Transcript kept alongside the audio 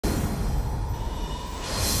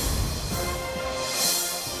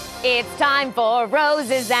It's time for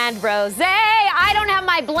Roses and Rosé. I don't have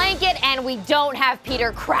my blanket, and we don't have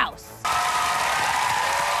Peter Krause.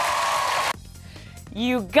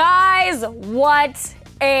 You guys, what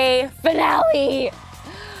a finale!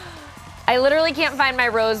 I literally can't find my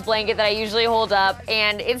rose blanket that I usually hold up,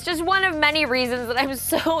 and it's just one of many reasons that I'm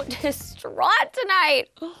so distraught tonight.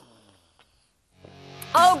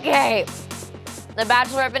 Okay. The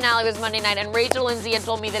Bachelorette finale was Monday night, and Rachel Lindsay had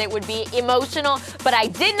told me that it would be emotional, but I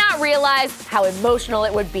did not realize how emotional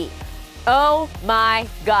it would be. Oh my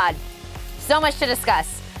God. So much to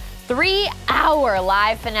discuss. 3-hour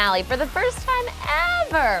live finale for the first time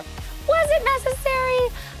ever. Was it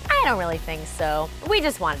necessary? I don't really think so. We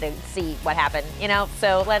just wanted to see what happened, you know?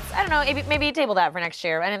 So let's, I don't know, maybe table that for next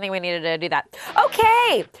year. I didn't think we needed to do that.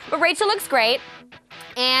 Okay, but Rachel looks great,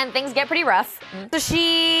 and things get pretty rough.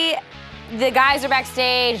 So the guys are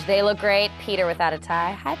backstage, they look great. Peter without a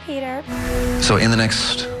tie. Hi, Peter. So in the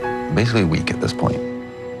next, basically week at this point,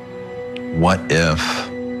 what if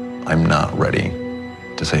I'm not ready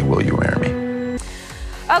to say, will you marry me?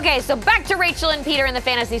 Okay, so back to Rachel and Peter in the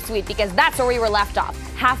fantasy suite, because that's where we were left off,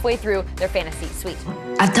 halfway through their fantasy suite.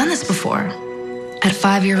 I've done this before. I had a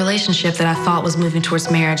 5-year relationship that I thought was moving towards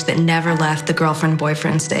marriage that never left the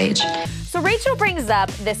girlfriend-boyfriend stage. So Rachel brings up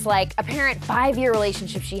this like apparent 5-year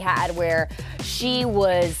relationship she had where she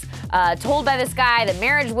was told by this guy that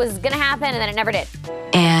marriage was gonna happen and then it never did.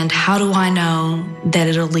 And how do I know that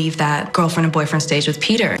it'll leave that girlfriend and boyfriend stage with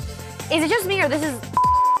Peter? Is it just me or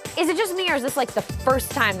is this like the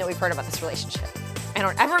first time that we've heard about this relationship? I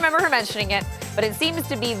don't ever remember her mentioning it, but it seems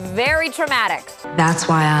to be very traumatic. That's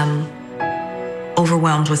why I'm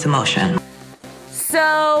overwhelmed with emotion.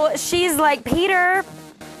 So she's like, Peter,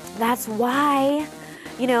 that's why,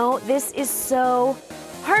 you know, this is so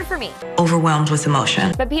hard for me. Overwhelmed with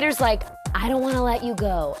emotion. But Peter's like, I don't want to let you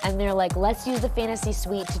go. And they're like, let's use the fantasy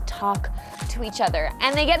suite to talk to each other.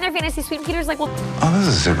 And they get in their fantasy suite, and Peter's like, well, oh, this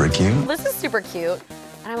is super cute. This is super cute.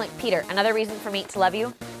 And I'm like, Peter, another reason for me to love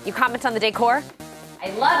you? You comment on the decor?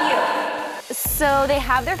 I love you. So they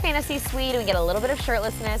have their fantasy suite, and we get a little bit of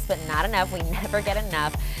shirtlessness, but not enough. We never get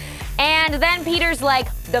enough. And then Peter's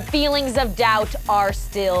like, the feelings of doubt are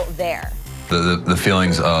still there. The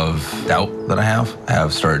feelings of doubt that I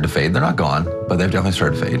have started to fade. They're not gone, but they've definitely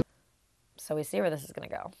started to fade. So we see where this is gonna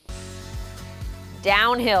go.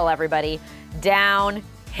 Downhill, everybody.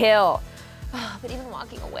 Downhill. Oh, but even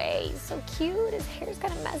walking away, he's so cute. His hair's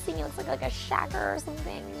kind of messy. He looks like a shacker or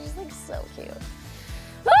something. He's just like so cute.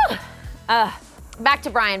 Back to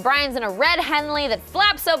Bryan. Bryan's in a red Henley that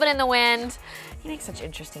flaps open in the wind. He makes such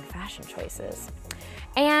interesting fashion choices.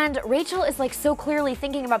 And Rachel is like so clearly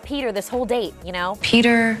thinking about Peter this whole date, you know?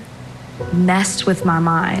 Peter messed with my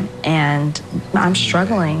mind, and I'm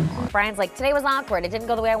struggling. Bryan's like, today was awkward. It didn't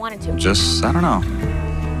go the way I wanted to. Just, I don't know,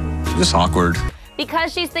 just awkward.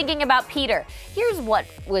 Because she's thinking about Peter. Here's what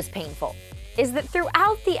was painful, is that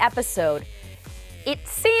throughout the episode, it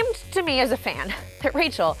seemed to me as a fan that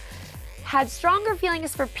Rachel had stronger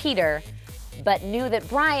feelings for Peter, but knew that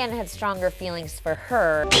Bryan had stronger feelings for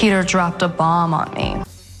her. Peter dropped a bomb on me.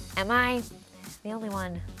 Am I the only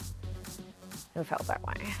one who felt that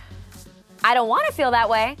way? I don't want to feel that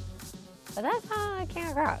way, but that's how I came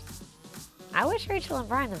across. I wish Rachel and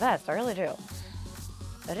Bryan the best, I really do.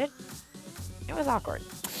 But it was awkward.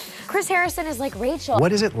 Chris Harrison is like, Rachel.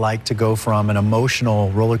 What is it like to go from an emotional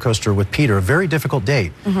roller coaster with Peter, a very difficult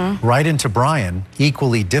date, right into Bryan,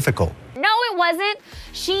 equally difficult? No, it wasn't.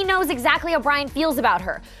 She knows exactly how Bryan feels about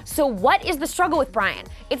her. So what is the struggle with Bryan?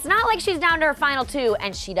 It's not like she's down to her final two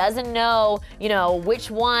and she doesn't know, you know,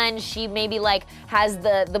 which one she maybe like has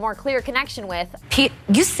the more clear connection with.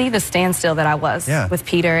 You see the standstill that I was with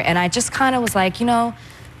Peter, and I just kind of was like, you know,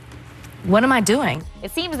 what am I doing?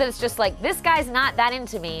 It seems that it's just like, this guy's not that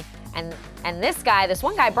into me, and this guy, this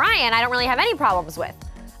one guy, Bryan, I don't really have any problems with.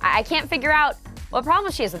 I can't figure out what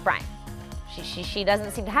problems she has with Bryan. She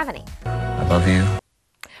doesn't seem to have any. I love you.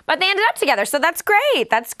 But they ended up together, so that's great.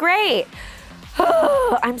 That's great.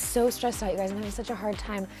 I'm so stressed out, you guys. I'm having such a hard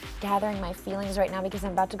time gathering my feelings right now because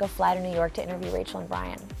I'm about to go fly to New York to interview Rachel and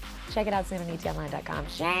Bryan. Check it out soon on etonline.com.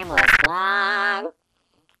 Shameless plug.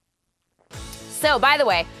 So, by the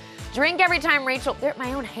way, drink every time Rachel.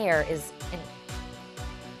 My own hair is in.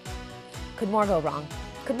 Could more go wrong?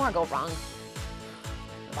 Could more go wrong?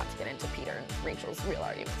 I'm about to get into Peter and Rachel's real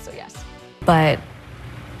argument, so yes. But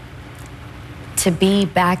to be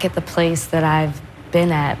back at the place that I've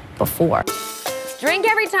been at before. Drink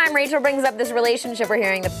every time Rachel brings up this relationship we're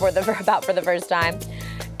hearing about for the first time.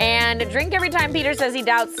 And drink every time Peter says he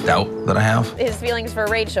doubts Doubt that I have? His feelings for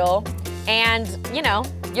Rachel. And, you know,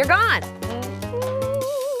 you're gone.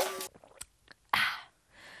 I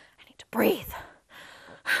Breathe.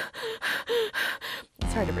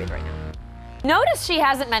 It's hard to breathe right now. Notice she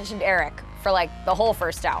hasn't mentioned Eric for like the whole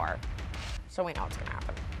first hour. So we know what's gonna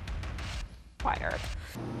happen. Why, Eric?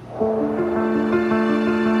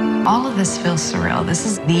 All of this feels surreal. This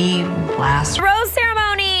is the last Rose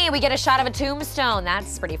ceremony! We get a shot of a tombstone.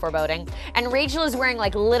 That's pretty foreboding. And Rachel is wearing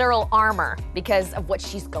like literal armor because of what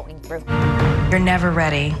she's going through. You're never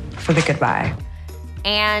ready for the goodbye.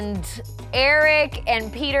 And Eric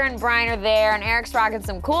and Peter and Bryan are there, and Eric's rocking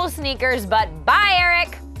some cool sneakers, but bye,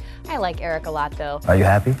 Eric! I like Eric a lot, though. Are you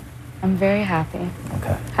happy? I'm very happy.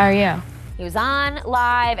 Okay. How are you? He was on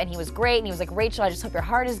live, and he was great, and he was like, Rachel, I just hope your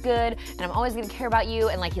heart is good, and I'm always gonna care about you,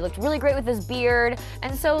 and like, he looked really great with his beard,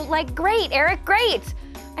 and so like, great, Eric, great!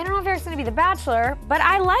 I don't know if Eric's gonna be the Bachelor, but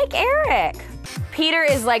I like Eric. Peter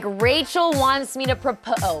is like, Rachel wants me to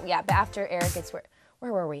propose. Oh, yeah, but after Eric, it's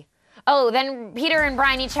where were we? Oh, then Peter and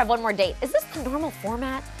Bryan each have one more date. Is this the normal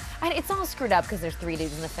format? It's all screwed up because there's 3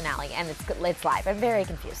 dudes in the finale, and it's live. I'm very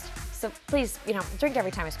confused. So please, drink every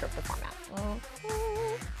time I screw up the format.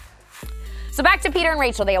 So back to Peter and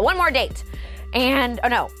Rachel. They have one more date. And, oh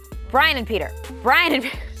no, Bryan and Peter.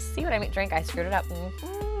 See what I mean? Drink, I screwed it up.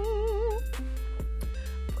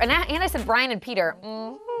 And I said Bryan and Peter.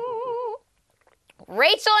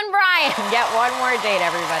 Rachel and Bryan get one more date,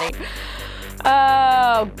 everybody.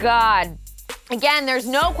 Oh, God. Again, there's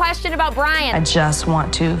no question about Bryan. I just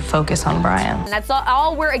want to focus on Bryan. And that's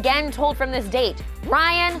all we're again told from this date.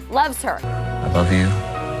 Bryan loves her. I love you.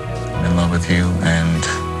 I'm in love with you, and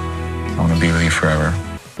I want to be with you forever.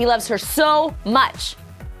 He loves her so much.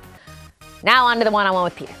 Now on to the one-on-one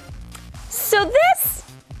with Peter. So this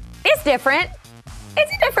is different.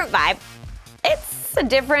 It's a different vibe. It's a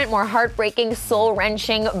different, more heartbreaking,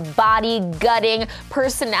 soul-wrenching, body-gutting,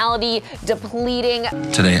 personality-depleting.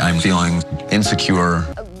 Today I'm feeling insecure.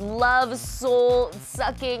 Love,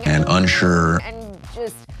 soul-sucking. And unsure. And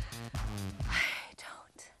just, I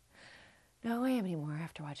don't know who I am anymore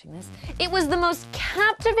after watching this. It was the most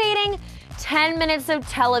captivating 10 minutes of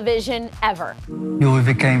television ever. You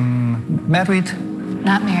became married?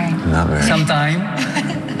 Not married. Not very.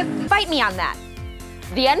 Sometime. Fight me on that.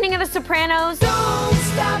 The ending of The Sopranos,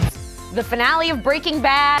 the finale of Breaking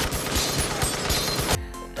Bad,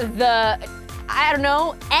 I don't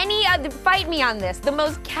know, any other, fight me on this. The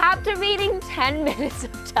most captivating 10 minutes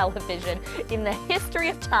of television in the history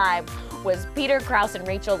of time was Peter Krause and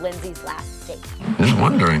Rachel Lindsay's last date. Just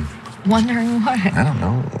wondering. Wondering what? I don't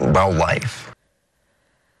know, about life.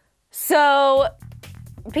 So,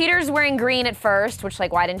 Peter's wearing green at first, which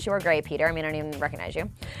like, why didn't you wear gray, Peter? I mean, I don't even recognize you.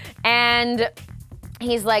 And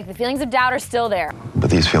he's like, the feelings of doubt are still there. But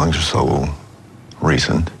these feelings are so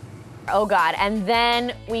recent. Oh God, and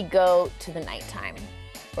then we go to the nighttime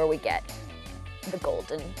where we get the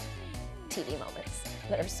golden TV moments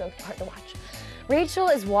that are so hard to watch. Rachel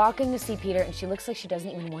is walking to see Peter and she looks like she doesn't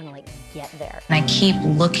even want to like get there. I keep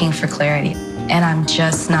looking for clarity and I'm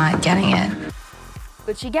just not getting it.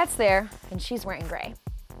 But she gets there and she's wearing gray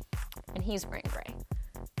and he's wearing gray.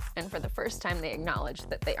 And for the first time they acknowledge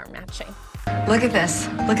that they are matching. Look at this,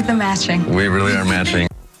 look at the matching. We really are matching.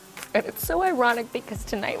 And it's so ironic because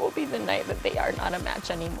tonight will be the night that they are not a match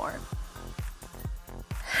anymore.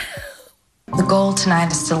 The goal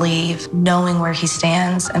tonight is to leave, knowing where he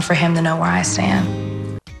stands, and for him to know where I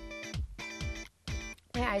stand.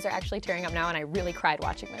 My eyes are actually tearing up now, and I really cried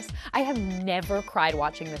watching this. I have never cried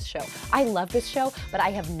watching this show. I love this show, but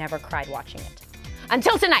I have never cried watching it.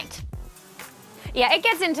 Until tonight. Yeah, it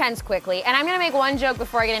gets intense quickly, and I'm gonna make one joke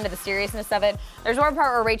before I get into the seriousness of it. There's one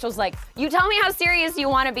part where Rachel's like, you tell me how serious you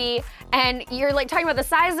wanna be, and you're like talking about the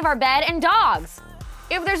size of our bed and dogs.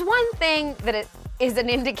 If there's one thing that it is an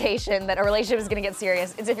indication that a relationship is gonna get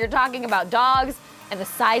serious, it's if you're talking about dogs and the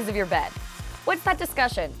size of your bed. What's that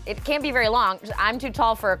discussion? It can't be very long. I'm too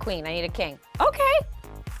tall for a queen, I need a king. Okay.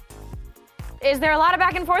 Is there a lot of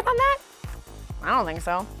back and forth on that? I don't think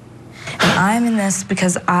so. I'm in this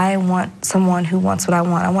because I want someone who wants what I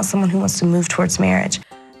want. I want someone who wants to move towards marriage.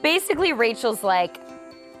 Basically, Rachel's like,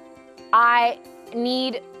 I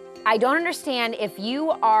don't understand if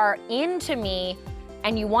you are into me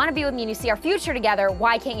and you want to be with me and you see our future together,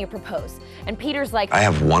 why can't you propose? And Peter's like, I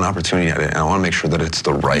have one opportunity at it, and I want to make sure that it's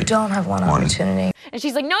the right You don't have one opportunity. And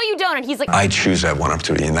she's like, no, you don't. And he's like, I choose to have one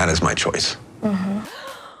opportunity, and that is my choice.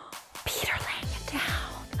 Peter laying it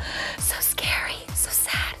down. So scary, so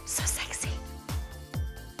sad, so sexy.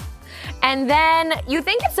 And then you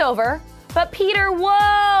think it's over, but Peter,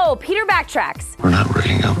 whoa, Peter backtracks. We're not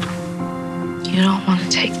breaking up. You don't want to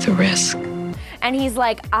take the risk. And he's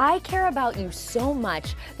like, I care about you so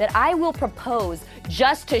much that I will propose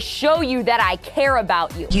just to show you that I care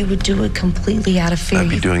about you. You would do it completely out of fear. I'd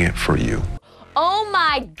be doing it for you. Oh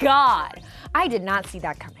my God. I did not see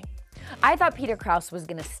that coming. I thought Peter Krause was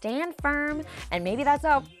gonna stand firm, and maybe that's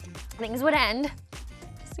how things would end.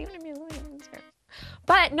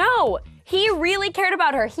 But no, he really cared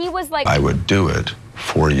about her. He was like, I would do it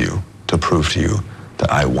for you to prove to you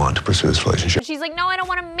that I want to pursue this relationship. she's like, no, I don't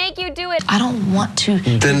want to make you do it. I don't want to.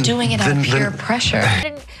 You're doing it out of pure pressure.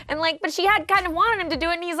 And like, but she had kind of wanted him to do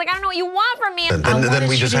it, and he's like, I don't know what you want from me. Then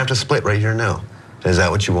we just have to split right here now. Is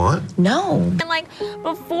that what you want? No. And like,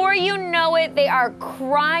 before you know it, they are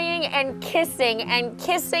crying and kissing and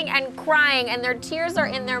kissing and crying, and their tears are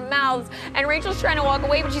in their mouths. And Rachel's trying to walk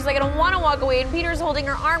away, but she's like, I don't want to walk away. And Peter's holding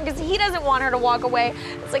her arm because he doesn't want her to walk away.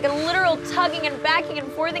 It's like a literal tugging and backing and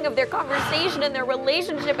forthing of their conversation and their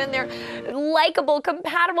relationship and their likable,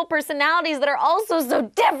 compatible personalities that are also so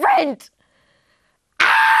different.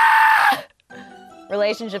 Ah!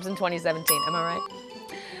 Relationships in 2017, am I right?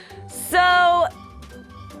 So,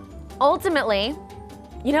 ultimately,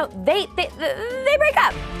 you know, they break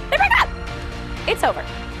up. They break up. It's over.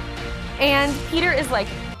 And Peter is like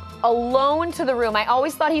alone to the room. I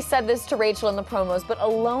always thought he said this to Rachel in the promos, but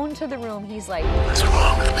alone to the room, he's like, What's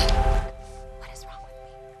wrong with me? what is wrong with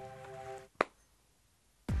me?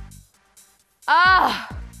 Ah!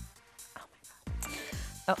 Oh my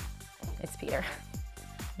God. Oh, it's Peter.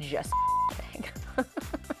 Just kidding.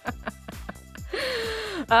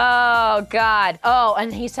 Oh, God. Oh,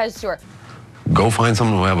 and he says to her, Go find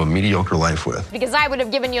someone who I have a mediocre life with. because I would have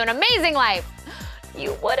given you an amazing life.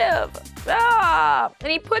 You would have. Ah. And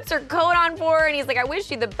he puts her coat on for her, and he's like, I wish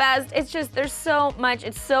you the best. It's just, there's so much.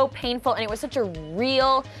 It's so painful, and it was such a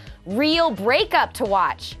real breakup to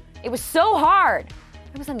watch. It was so hard.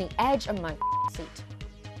 I was on the edge of my seat.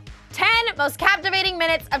 10 most captivating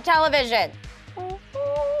minutes of television.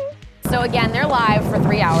 So again, they're live for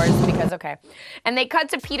 3 hours because, okay. And they cut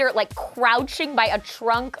to Peter like crouching by a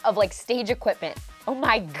trunk of like stage equipment. Oh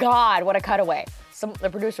my God, what a cutaway. The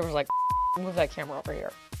producer was like, move that camera over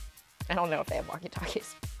here. I don't know if they have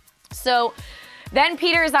walkie-talkies. So then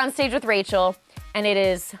Peter is on stage with Rachel, and it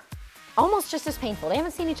is almost just as painful. They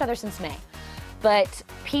haven't seen each other since May. But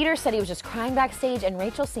Peter said he was just crying backstage, and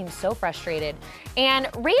Rachel seemed so frustrated. And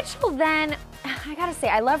Rachel then, I gotta say,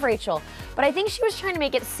 I love Rachel, but I think she was trying to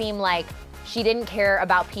make it seem like she didn't care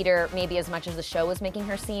about Peter maybe as much as the show was making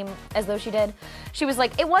her seem as though she did. She was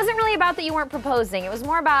like, it wasn't really about that you weren't proposing, it was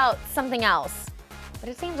more about something else. But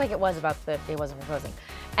it seems like it was about that he wasn't proposing.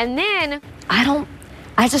 And then,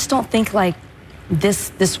 I just don't think like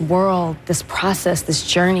this world, this process, this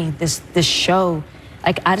journey, this show,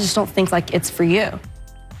 like, I just don't think like it's for you.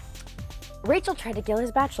 Rachel tried to kill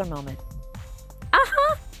his Bachelor moment. I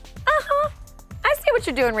see what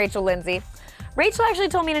you're doing, Rachel Lindsay. Rachel actually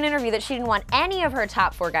told me in an interview that she didn't want any of her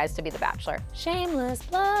top 4 guys to be the Bachelor. Shameless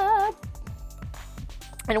plug.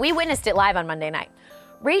 And we witnessed it live on Monday night.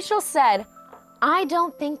 Rachel said, I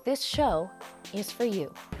don't think this show is for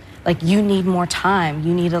you. Like, you need more time.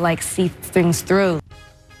 You need to like see things through.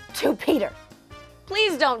 To Peter.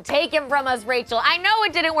 Please don't take him from us, Rachel. I know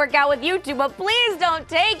it didn't work out with you two, but please don't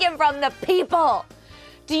take him from the people.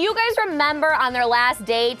 Do you guys remember on their last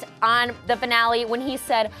date on the finale when he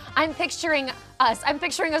said, I'm picturing us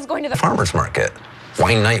going to the Farmer's market.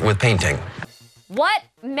 Wine night with painting. What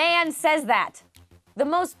man says that? The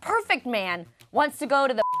most perfect man wants to go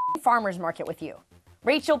to the farmer's market with you.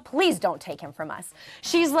 Rachel, please don't take him from us.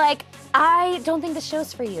 She's like, I don't think the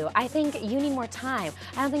show's for you. I think you need more time.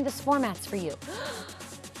 I don't think this format's for you.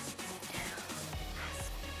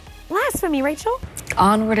 Blasphemy, Rachel.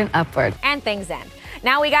 Onward and upward. And things end.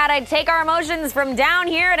 Now we gotta take our emotions from down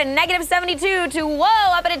here at a -72 to whoa,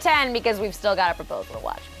 up at a 10 because we've still got a proposal to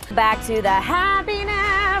watch. Back to the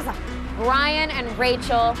happiness. Bryan and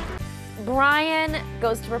Rachel. Bryan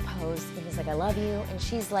goes to propose and he's like, I love you. And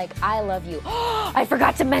she's like, I love you. I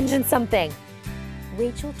forgot to mention something.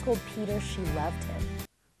 Rachel told Peter she loved him.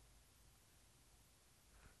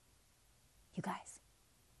 You guys.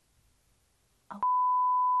 Oh.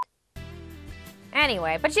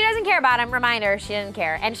 Anyway, but she doesn't care about him. Reminder, she didn't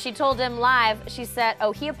care. And she told him live, she said,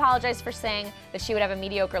 oh, he apologized for saying that she would have a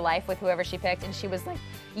mediocre life with whoever she picked. And she was like,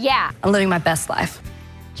 yeah. I'm living my best life.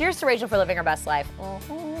 Cheers to Rachel for living her best life.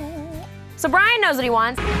 So Bryan knows what he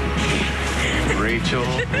wants. Rachel,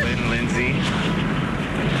 Lindsay,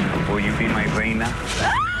 will you be my reina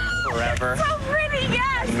forever? So pretty,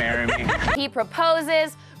 yes! Marry me. He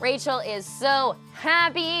proposes. Rachel is so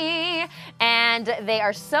happy. And they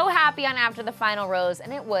are so happy on After the Final Rose.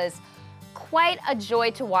 And it was quite a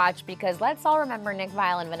joy to watch because let's all remember Nick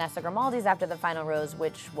Viall and Vanessa Grimaldi's after the final rose,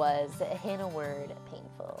 which was, in a word,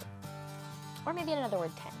 painful. Or maybe in another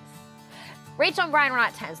word, tense. Rachel and Bryan were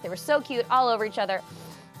not tense. They were so cute, all over each other.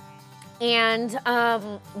 And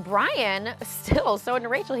Bryan, still so into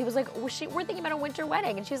Rachel, he was like, we're thinking about a winter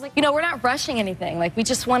wedding. And she's like, You know, we're not rushing anything. Like, we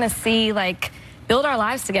just want to see, like, build our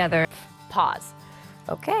lives together. pause.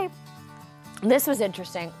 Okay. This was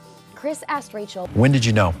interesting. Chris asked Rachel, When did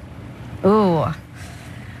you know? Ooh.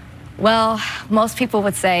 Well, most people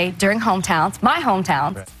would say during hometowns, my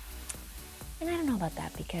hometowns. and I don't know about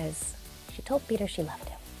that because she told Peter she loved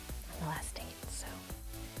him on the last date, so.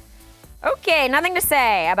 Okay, nothing to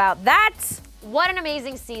say about that. What an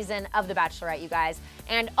amazing season of The Bachelorette, you guys.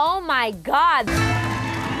 And oh my God.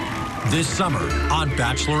 This summer on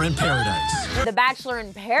Bachelor in Paradise. The Bachelor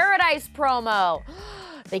in Paradise promo.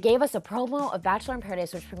 They gave us a promo of Bachelor in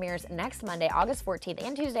Paradise, which premieres next Monday, August 14th,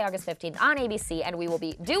 and Tuesday, August 15th on ABC, and we will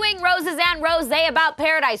be doing Roses and Rosé about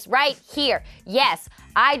Paradise right here. Yes,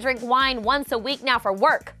 I drink wine once a week now for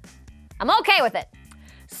work. I'm okay with it.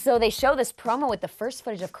 So they show this promo with the first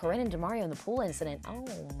footage of Corinne and Demario in the pool incident. Oh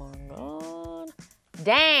my God.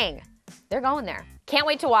 Dang, they're going there. Can't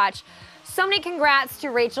wait to watch. So many congrats to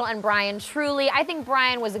Rachel and Bryan. Truly, I think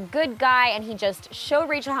Bryan was a good guy and he just showed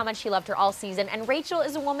Rachel how much he loved her all season. And Rachel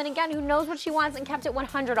is a woman, again, who knows what she wants and kept it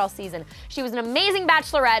 100 all season. She was an amazing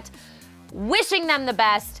Bachelorette. Wishing them the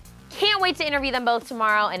best. Can't wait to interview them both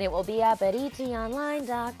tomorrow, and it will be up at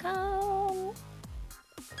etonline.com.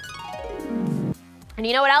 And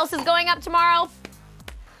you know what else is going up tomorrow?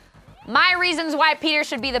 My reasons why Peter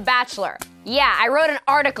should be the Bachelor. Yeah, I wrote an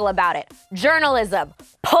article about it. Journalism,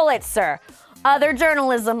 Pulitzer, other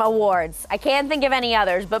journalism awards. I can't think of any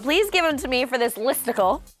others, but please give them to me for this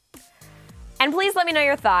listicle. And please let me know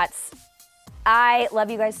your thoughts. I love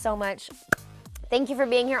you guys so much. Thank you for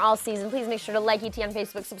being here all season. Please make sure to like ET on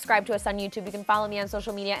Facebook, subscribe to us on YouTube. You can follow me on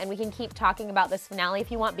social media, and we can keep talking about this finale if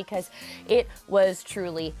you want because it was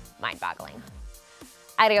truly mind-boggling.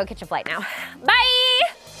 I gotta go catch a flight now. Bye!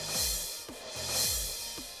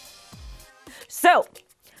 So,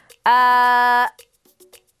 oh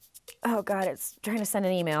God, it's trying to send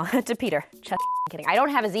an email to Peter. Just kidding. I don't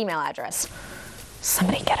have his email address.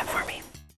 Somebody get it for me.